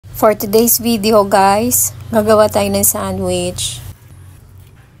For today's video guys, gagawa tayo ng sandwich.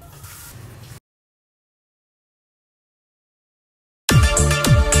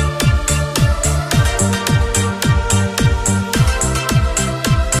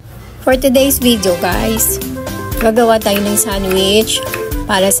 For today's video guys, gagawa tayo ng sandwich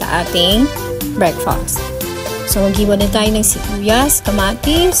para sa ating breakfast. So maghiwa na tayo ng sibuyas,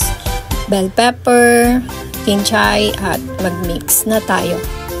 kamatis, bell pepper, kinchay at magmix na tayo.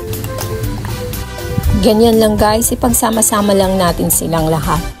 Ganyan lang guys, ipagsama-sama lang natin silang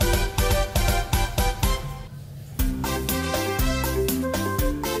lahat.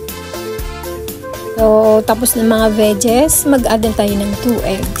 So, tapos ng mga veggies, mag-add tayo ng 2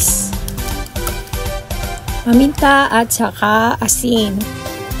 eggs. Paminta at saka asin.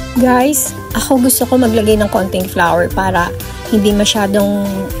 Guys, ako gusto ko maglagay ng konting flour para hindi masyadong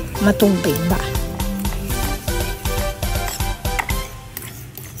matubig ba.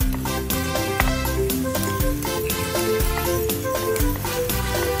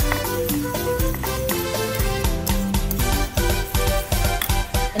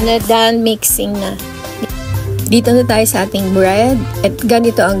 And then mixing na. Dito na tayo sa ating bread at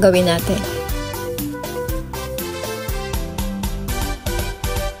ganito ang gawin natin.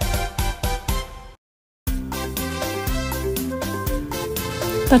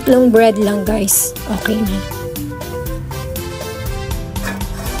 Tatlong bread lang guys. Okay na.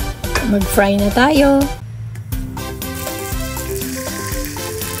 Mag-fry na tayo.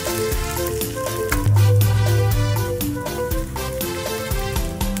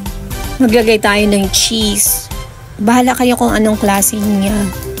 Maglagay tayo ng cheese. Bahala kayo kung anong klaseng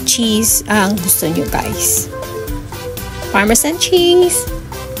cheese ang gusto nyo guys. Parmesan cheese.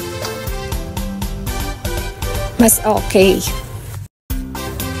 Mas okay.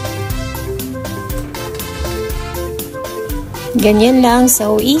 Ganyan lang.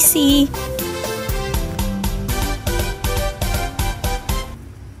 So easy.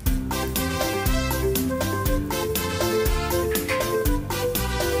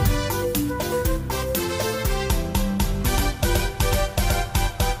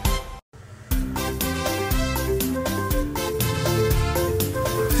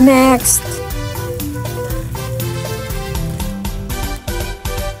 Next,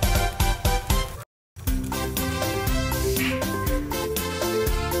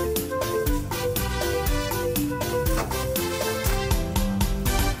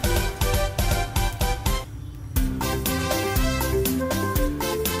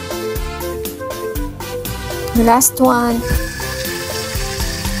 the last one.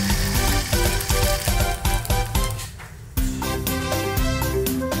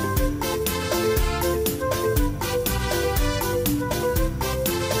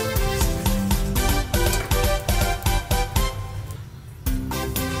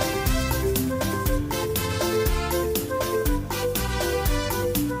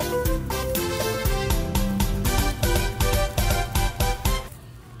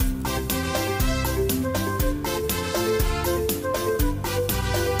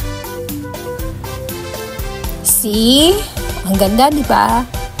 See? Ang ganda, di ba?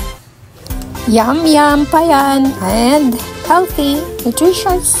 Yum pa yan. And healthy,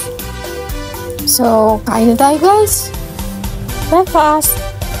 nutritious. So, kain na tayo guys. Breakfast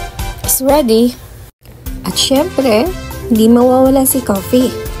is ready. At syempre, hindi mawawala si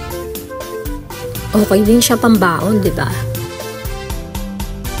coffee. Okay din siya pambaon, di ba?